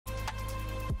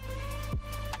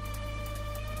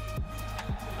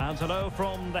And hello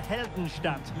from the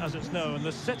Heldenstadt, as it's known,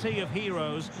 the city of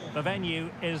heroes. The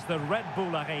venue is the Red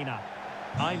Bull Arena.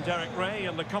 I'm Derek Ray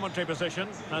in the commentary position,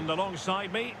 and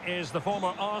alongside me is the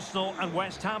former Arsenal and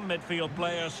West Ham midfield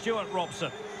player Stuart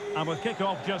Robson. And with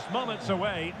kick-off just moments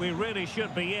away, we really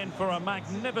should be in for a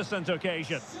magnificent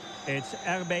occasion. It's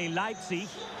RB Leipzig,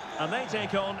 and they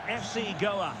take on FC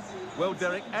Goa. Well,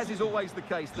 Derek, as is always the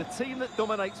case, the team that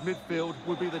dominates midfield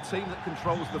will be the team that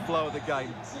controls the flow of the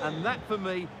game. And that, for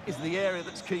me, is the area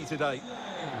that's key today.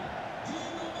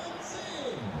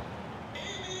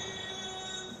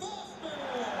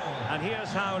 And here's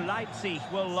how Leipzig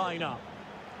will line up.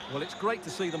 Well, it's great to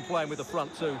see them playing with the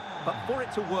front two, but for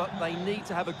it to work, they need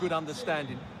to have a good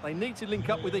understanding. They need to link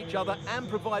up with each other and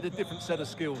provide a different set of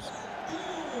skills.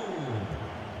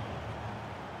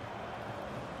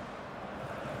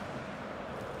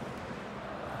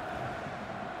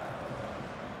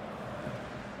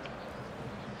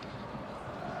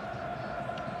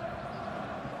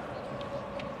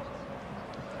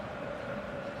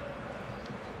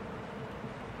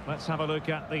 Let's have a look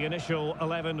at the initial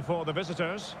 11 for the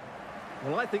visitors.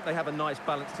 Well, I think they have a nice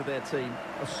balance to their team.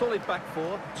 A solid back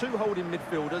four, two holding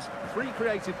midfielders, three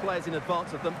creative players in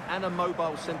advance of them, and a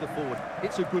mobile centre forward.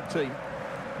 It's a good team.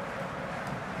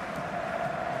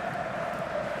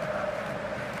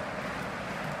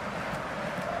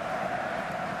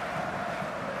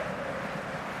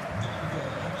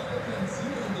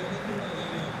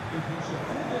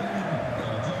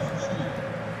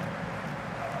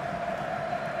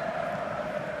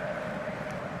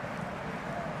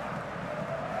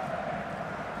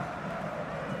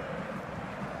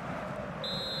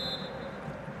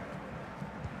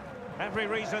 Every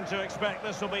reason to expect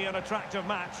this will be an attractive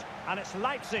match, and it's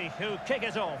Leipzig who kick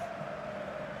it off.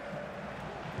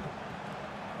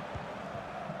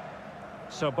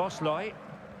 So Bosloy.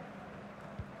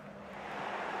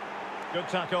 Good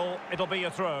tackle, it'll be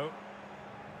a throw.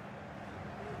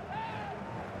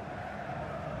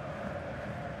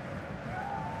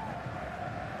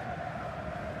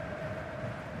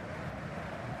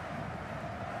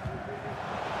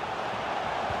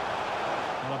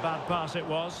 Well, a bad pass it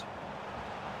was.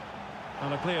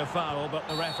 And a clear foul, but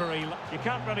the referee... You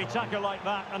can't really tackle like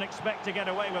that and expect to get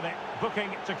away with it.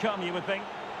 Booking to come, you would think.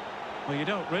 Well, you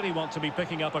don't really want to be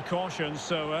picking up a caution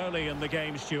so early in the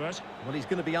game, Stuart. Well, he's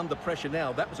going to be under pressure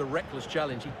now. That was a reckless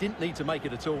challenge. He didn't need to make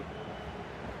it at all.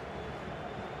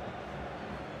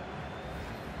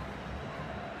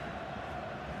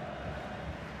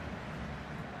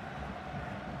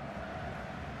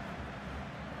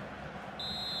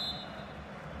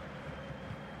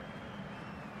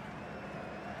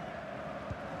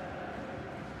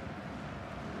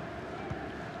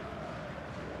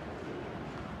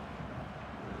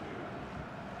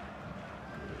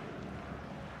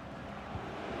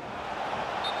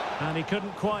 And he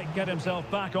couldn't quite get himself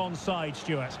back on side,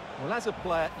 Stuart. Well, as a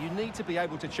player, you need to be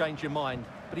able to change your mind,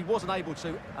 but he wasn't able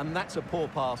to, and that's a poor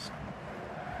pass.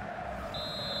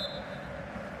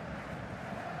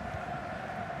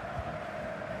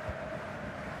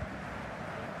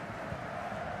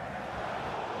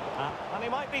 And he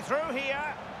might be through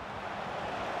here.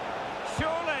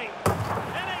 Surely.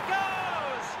 In it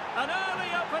goes! An early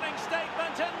opening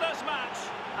statement in this match.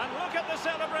 And look at the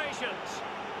celebrations.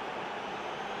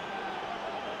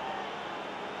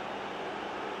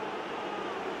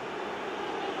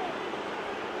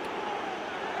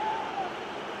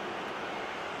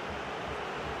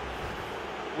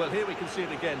 Well, here we can see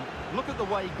it again. Look at the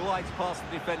way he glides past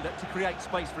the defender to create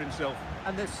space for himself.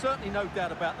 And there's certainly no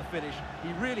doubt about the finish.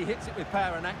 He really hits it with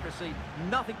power and accuracy.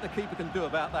 Nothing the keeper can do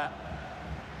about that.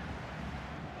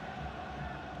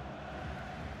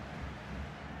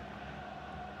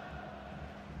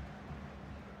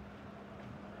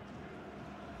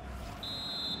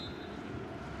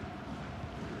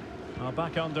 Well,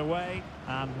 back underway,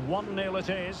 and 1-0 it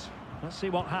is. Let's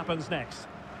see what happens next.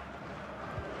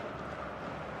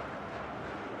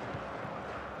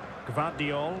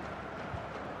 Gvardiol.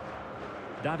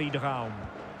 David Raum.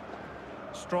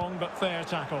 Strong but fair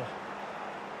tackle.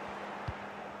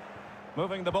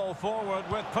 Moving the ball forward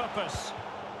with purpose.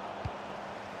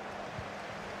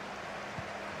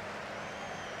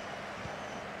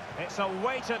 It's a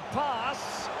weighted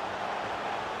pass.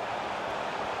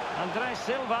 Andres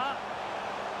Silva.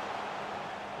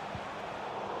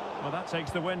 Well, that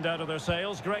takes the wind out of their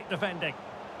sails. Great defending.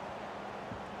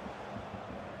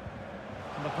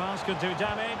 And the pass could do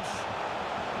damage.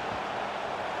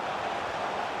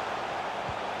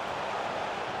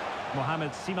 Mohamed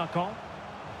Simakon.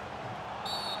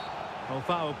 Well,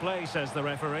 foul play, says the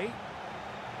referee.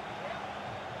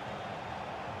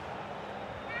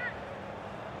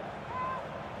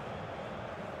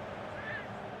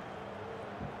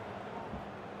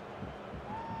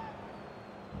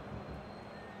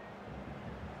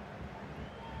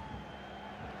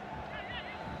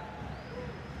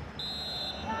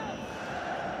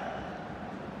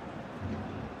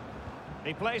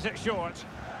 He plays it short.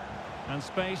 And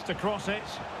space to cross it.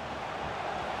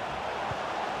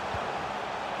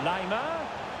 Leimer.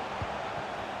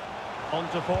 On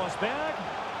to Forsberg.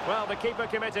 Well, the keeper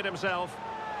committed himself.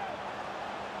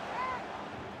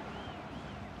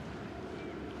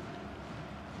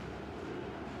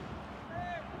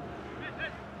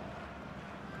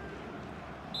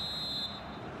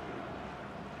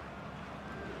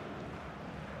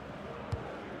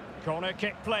 Corner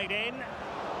kick played in.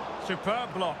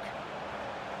 Superb block.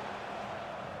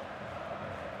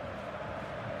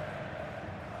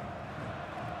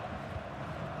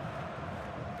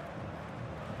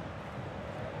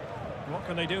 What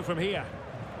can they do from here?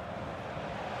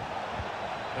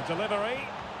 The delivery.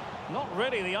 Not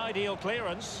really the ideal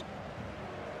clearance.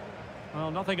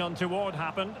 Well, nothing untoward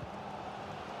happened.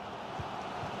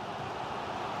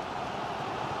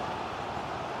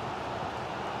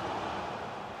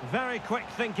 Very quick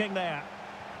thinking there.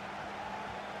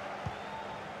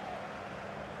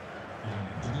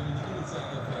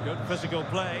 Good physical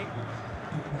play.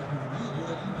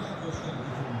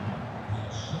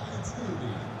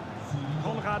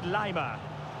 Konrad Leimer.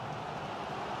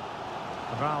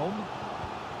 Raum.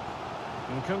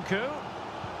 Nkunku.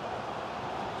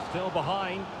 Still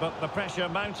behind, but the pressure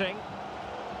mounting.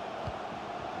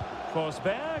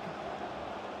 Forsberg.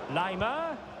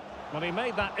 Leimer. Well, he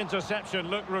made that interception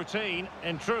look routine.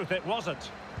 In truth, it wasn't.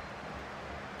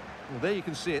 Well, there you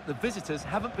can see it. The visitors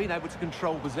haven't been able to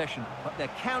control possession, but their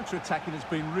counter-attacking has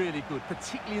been really good,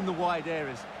 particularly in the wide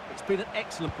areas. It's been an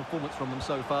excellent performance from them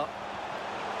so far.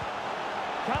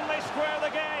 Can they square the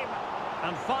game?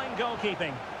 And fine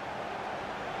goalkeeping.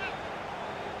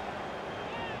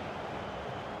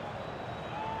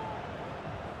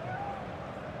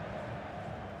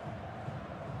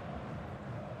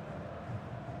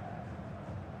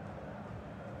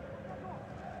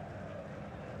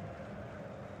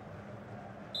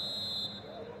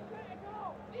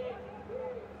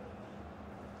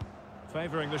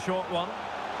 Favouring the short one.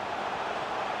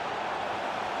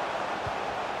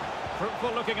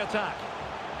 Fruitful looking attack.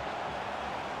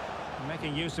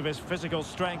 Making use of his physical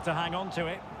strength to hang on to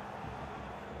it.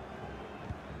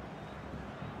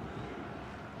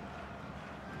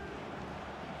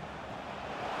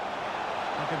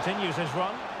 He continues his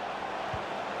run.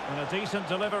 And a decent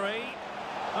delivery.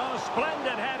 Oh,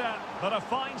 splendid header, but a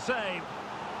fine save.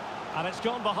 And it's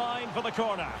gone behind for the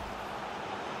corner.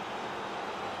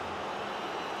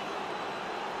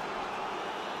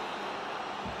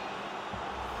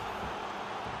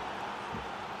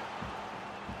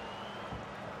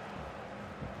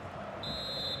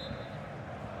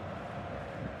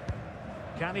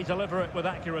 Can he deliver it with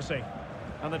accuracy?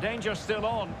 And the danger's still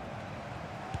on.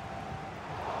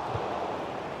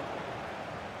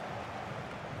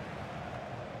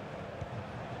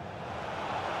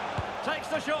 Takes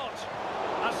the shot.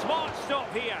 A smart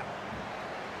stop here.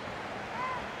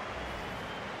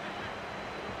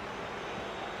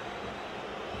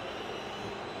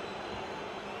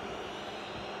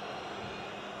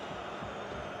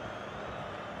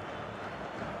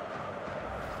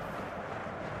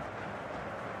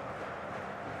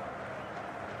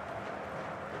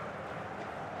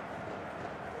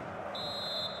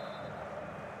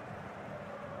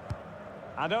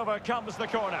 And over comes the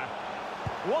corner.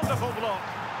 Wonderful block.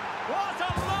 What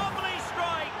a lovely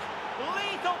strike!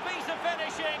 Lethal piece of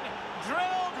finishing.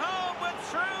 Drilled home with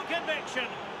true conviction.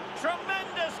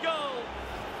 Tremendous goal.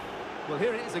 Well,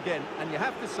 here it is again, and you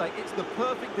have to say it's the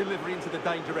perfect delivery into the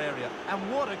danger area.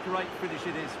 And what a great finish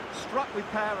it is. Struck with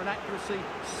power and accuracy,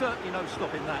 certainly no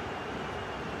stopping that.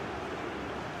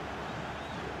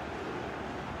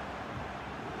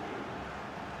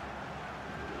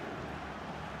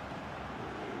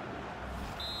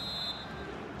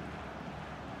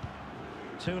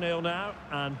 Two-nil now,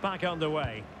 and back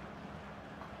underway.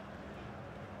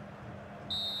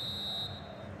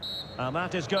 And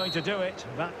that is going to do it.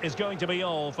 That is going to be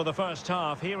all for the first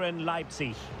half here in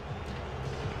Leipzig.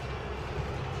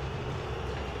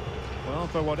 Well,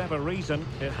 for whatever reason,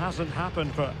 it hasn't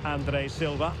happened for Andre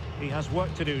Silva. He has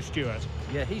work to do, Stuart.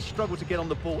 Yeah, he's struggled to get on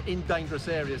the ball in dangerous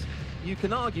areas. You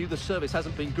can argue the service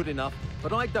hasn't been good enough,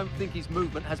 but I don't think his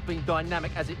movement has been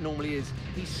dynamic as it normally is.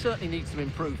 He certainly needs to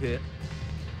improve here.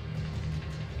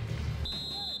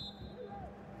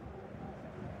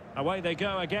 Away they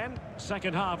go again.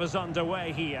 Second half is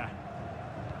underway here.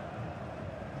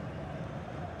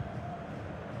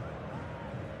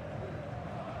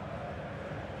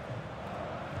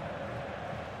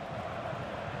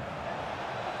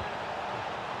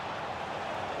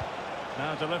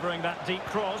 Now delivering that deep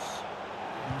cross.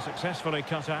 And successfully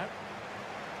cut out.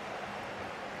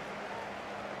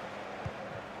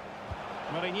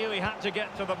 Well, he knew he had to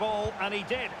get to the ball, and he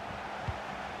did.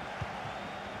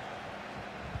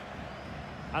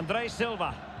 Andre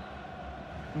Silva.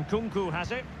 Nkunku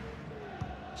has it.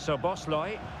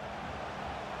 Soboslai.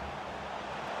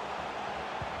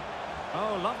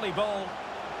 Oh, lovely ball.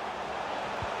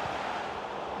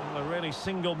 Well, a really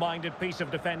single-minded piece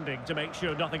of defending to make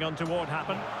sure nothing untoward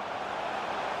happened.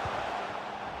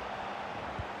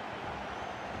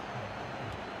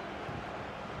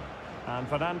 And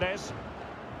Fernandes.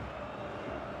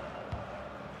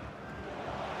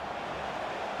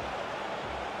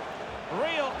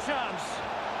 Real chance.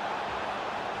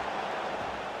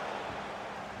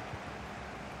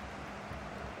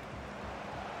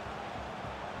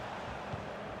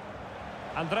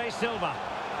 Andre Silva.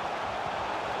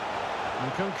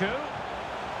 Nkunku.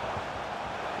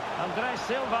 Andre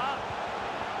Silva.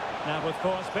 Now with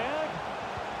Forsberg.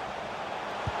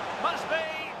 Must be.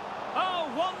 Oh,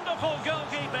 wonderful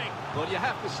goalkeeping. Well, you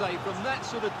have to say, from that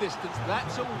sort of distance,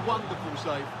 that's a wonderful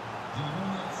save.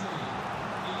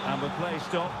 And with play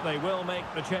stopped, they will make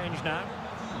the change now.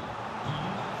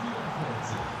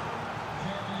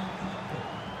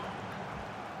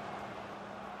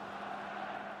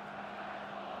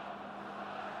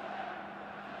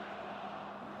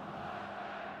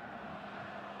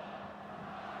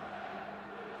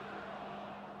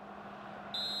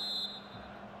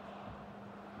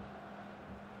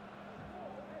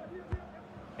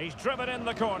 He's driven in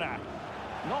the corner.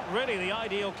 Not really the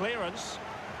ideal clearance.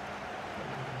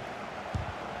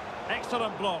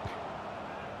 Excellent block.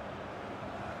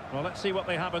 Well, let's see what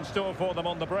they have in store for them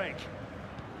on the break.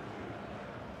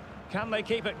 Can they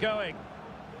keep it going?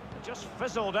 It just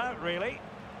fizzled out, really.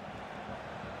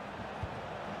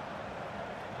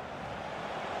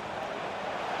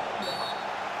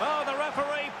 Oh, the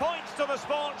referee points to the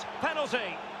spot.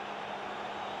 Penalty.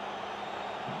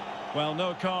 Well,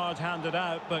 no card handed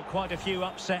out, but quite a few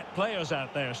upset players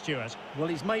out there, Stuart. Well,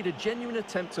 he's made a genuine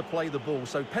attempt to play the ball,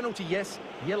 so penalty, yes,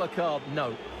 yellow card,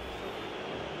 no.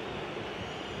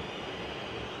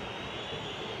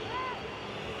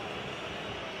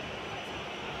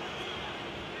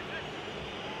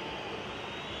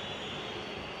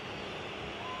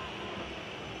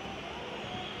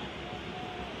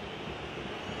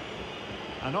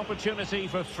 An opportunity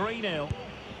for 3-0.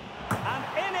 And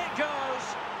in it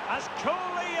goes! As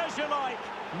coolly as you like.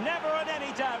 Never had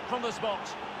any doubt from the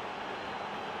spot.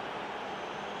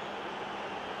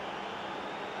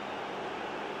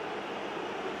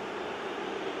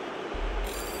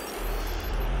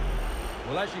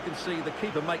 Well, as you can see, the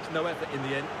keeper makes no effort in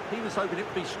the end. He was hoping it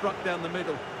would be struck down the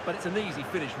middle, but it's an easy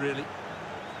finish, really.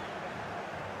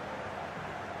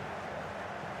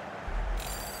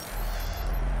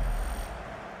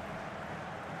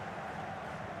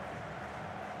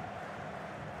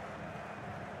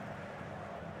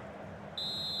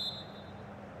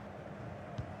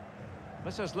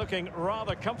 This is looking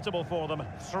rather comfortable for them.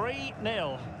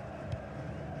 3-0.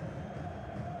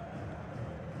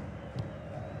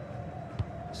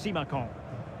 Simakon.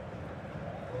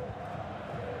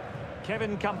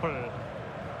 Kevin Campbell.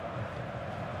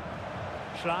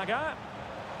 Schlager.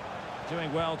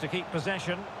 Doing well to keep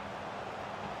possession.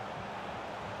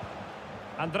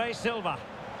 Andre Silva.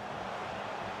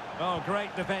 Oh,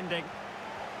 great defending.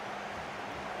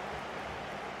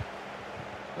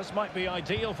 This might be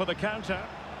ideal for the counter.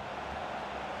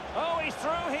 Oh, he's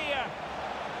through here.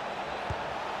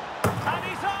 And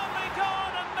he's only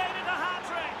gone and made it a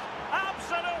hat-trick.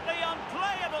 Absolutely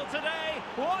unplayable today.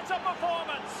 What a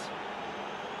performance.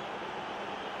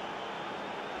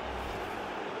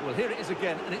 Well, here it is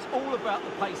again, and it's all about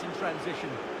the pace in transition.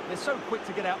 They're so quick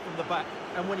to get out from the back,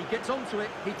 and when he gets onto it,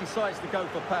 he decides to go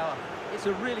for power. It's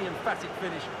a really emphatic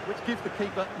finish, which gives the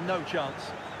keeper no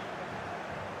chance.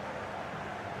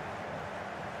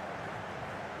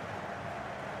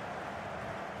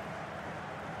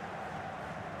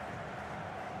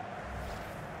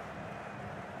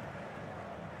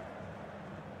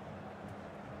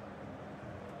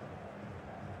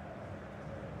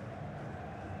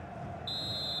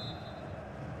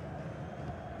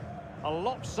 A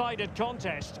lopsided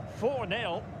contest,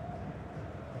 4-0.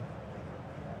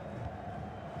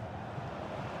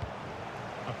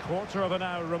 A quarter of an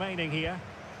hour remaining here.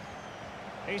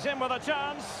 He's in with a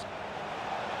chance.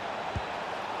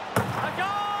 A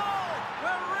goal!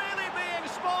 We're really being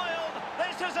spoiled.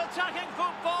 This is attacking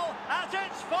football at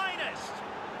its finest.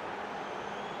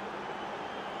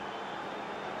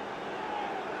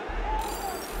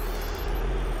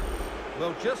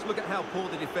 Well, just look at how poor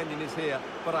the defending is here.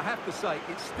 But I have to say,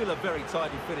 it's still a very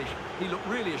tidy finish. He looked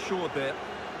really assured there.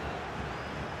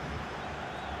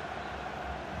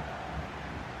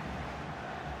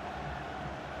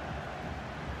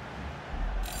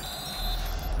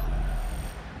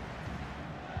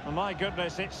 My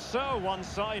goodness, it's so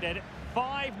one-sided.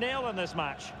 5-0 in this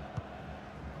match.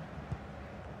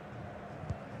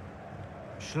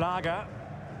 Schlager.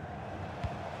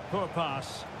 Poor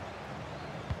pass.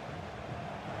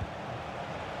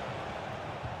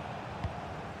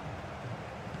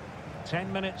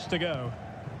 Ten minutes to go.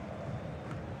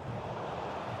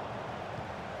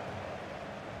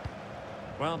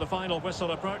 Well, the final whistle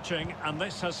approaching, and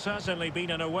this has certainly been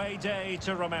an away day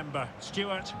to remember.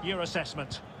 Stuart, your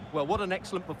assessment? Well, what an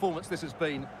excellent performance this has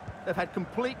been. They've had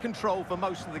complete control for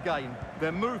most of the game.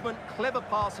 Their movement, clever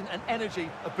passing and energy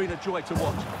have been a joy to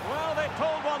watch. Well, they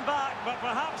pulled one back, but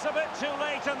perhaps a bit too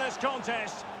late in this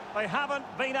contest. They haven't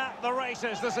been at the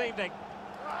races this evening.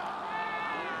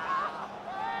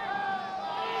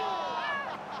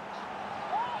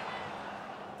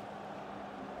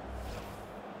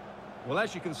 Well,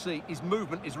 as you can see, his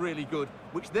movement is really good,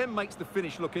 which then makes the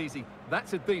finish look easy.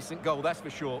 That's a decent goal, that's for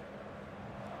sure.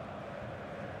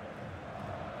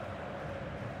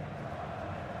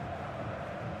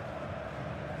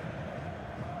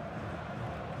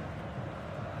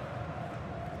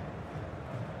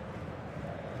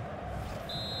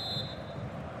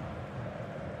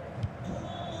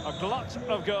 A glut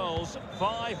of goals.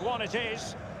 5-1 it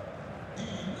is.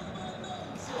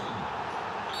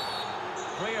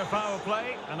 Clear foul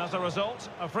play, and as a result,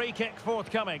 a free kick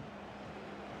forthcoming.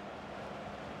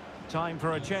 Time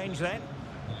for a change then.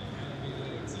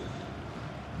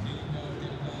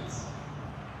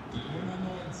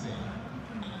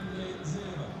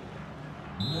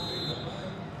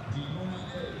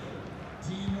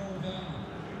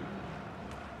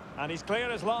 And he's clear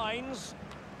as lines.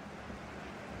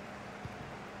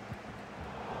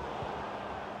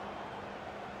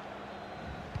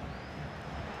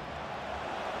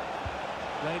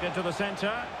 Played into the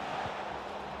centre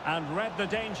and read the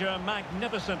danger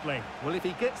magnificently. Well, if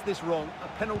he gets this wrong, a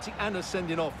penalty and a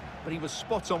sending off, but he was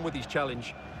spot on with his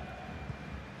challenge.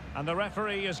 And the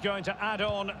referee is going to add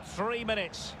on 3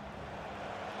 minutes.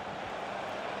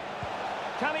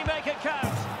 Can he make it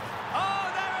count?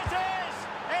 Oh, there it is!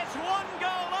 It's one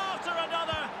goal after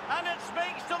another, and it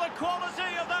speaks to the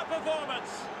quality of that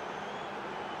performance.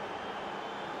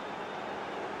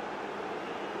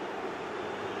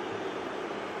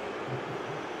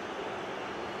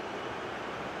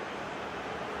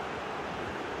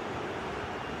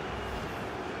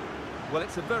 Well,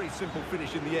 it's a very simple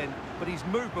finish in the end, but his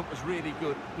movement was really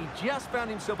good. He just found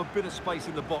himself a bit of space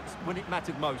in the box when it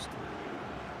mattered most.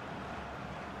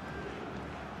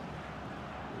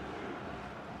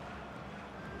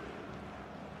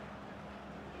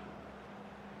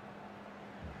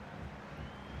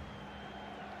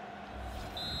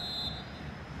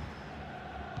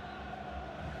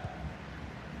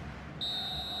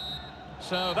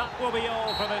 So that will be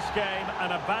all for this game,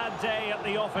 and a bad day at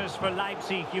the office for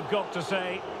Leipzig, you've got to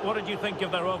say. What did you think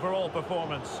of their overall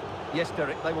performance? Yes,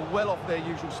 Derek, they were well off their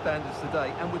usual standards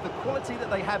today, and with the quality that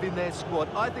they have in their squad,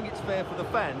 I think it's fair for the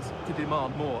fans to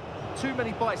demand more. Too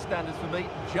many bystanders for me,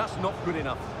 just not good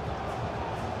enough.